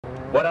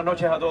Buenas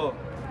noches a todos.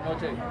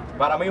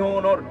 Para mí es un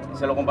honor,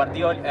 se lo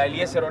compartí a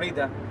Eliezer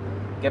ahorita,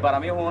 que para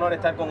mí es un honor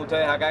estar con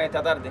ustedes acá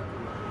esta tarde,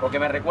 porque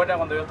me recuerda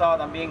cuando yo estaba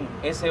también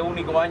ese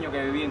único año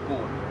que viví en Cuba,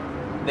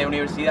 de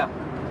universidad.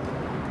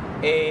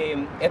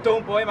 Esto es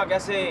un poema que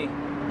hace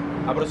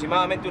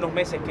aproximadamente unos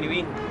meses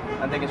escribí,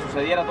 antes de que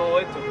sucediera todo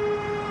esto,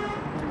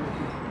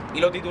 y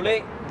lo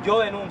titulé Yo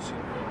denuncio,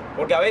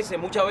 porque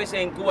muchas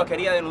veces en Cuba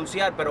quería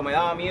denunciar, pero me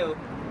daba miedo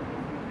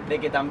de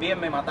que también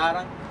me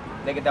mataran,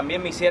 de que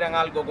también me hicieran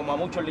algo como a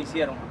muchos le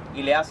hicieron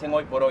y le hacen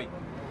hoy por hoy,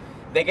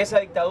 de que esa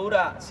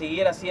dictadura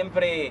siguiera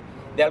siempre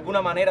de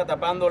alguna manera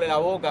tapándole la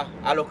boca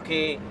a los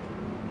que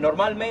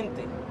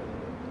normalmente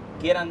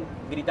quieran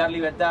gritar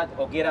libertad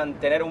o quieran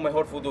tener un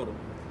mejor futuro.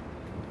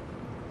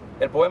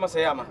 El poema se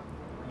llama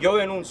Yo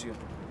denuncio,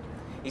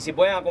 y si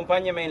pueden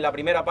acompáñenme en la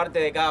primera parte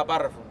de cada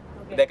párrafo,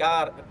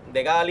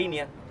 de cada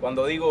línea,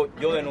 cuando digo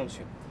yo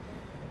denuncio.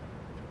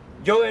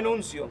 Yo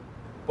denuncio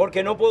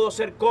porque no puedo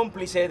ser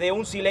cómplice de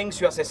un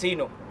silencio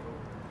asesino.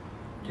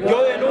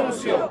 Yo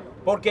denuncio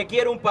porque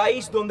quiero un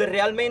país donde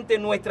realmente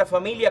nuestra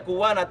familia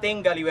cubana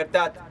tenga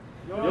libertad.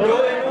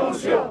 Yo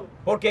denuncio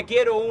porque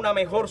quiero una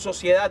mejor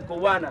sociedad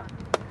cubana.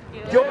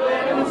 Yo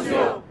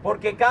denuncio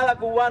porque cada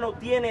cubano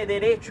tiene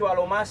derecho a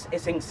lo más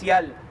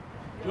esencial.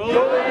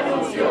 Yo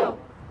denuncio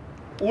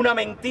una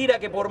mentira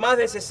que por más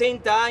de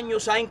 60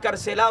 años ha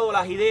encarcelado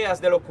las ideas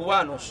de los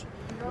cubanos.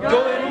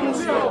 Yo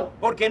denuncio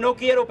porque no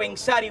quiero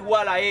pensar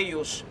igual a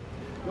ellos.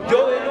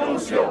 Yo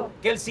denuncio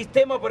que el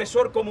sistema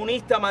opresor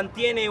comunista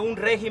mantiene un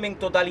régimen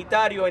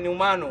totalitario e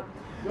inhumano.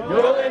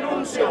 Yo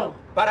denuncio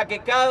para que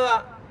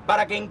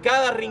en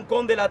cada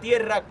rincón de la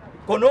tierra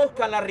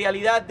conozcan la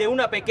realidad de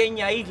una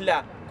pequeña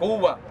isla,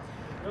 Cuba.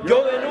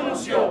 Yo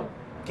denuncio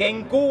que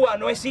en Cuba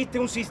no existe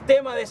un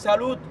sistema de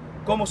salud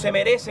como se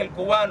merece el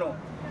cubano.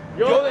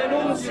 Yo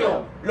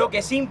denuncio lo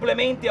que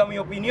simplemente, a mi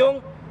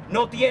opinión,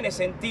 no tiene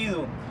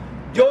sentido.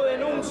 Yo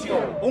denuncio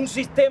un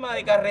sistema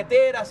de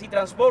carreteras y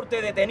transporte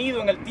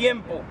detenido en el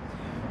tiempo.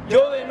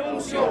 Yo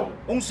denuncio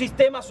un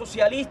sistema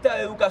socialista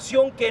de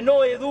educación que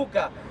no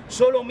educa,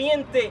 solo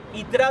miente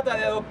y trata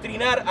de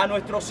adoctrinar a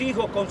nuestros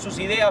hijos con sus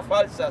ideas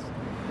falsas.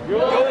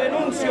 Yo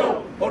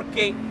denuncio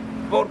porque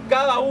por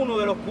cada uno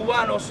de los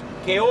cubanos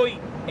que hoy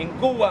en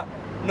Cuba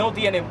no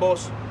tienen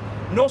voz.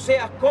 No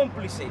seas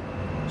cómplice,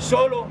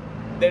 solo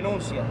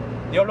denuncia.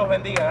 Dios los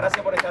bendiga.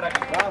 Gracias por estar aquí.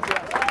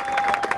 Gracias.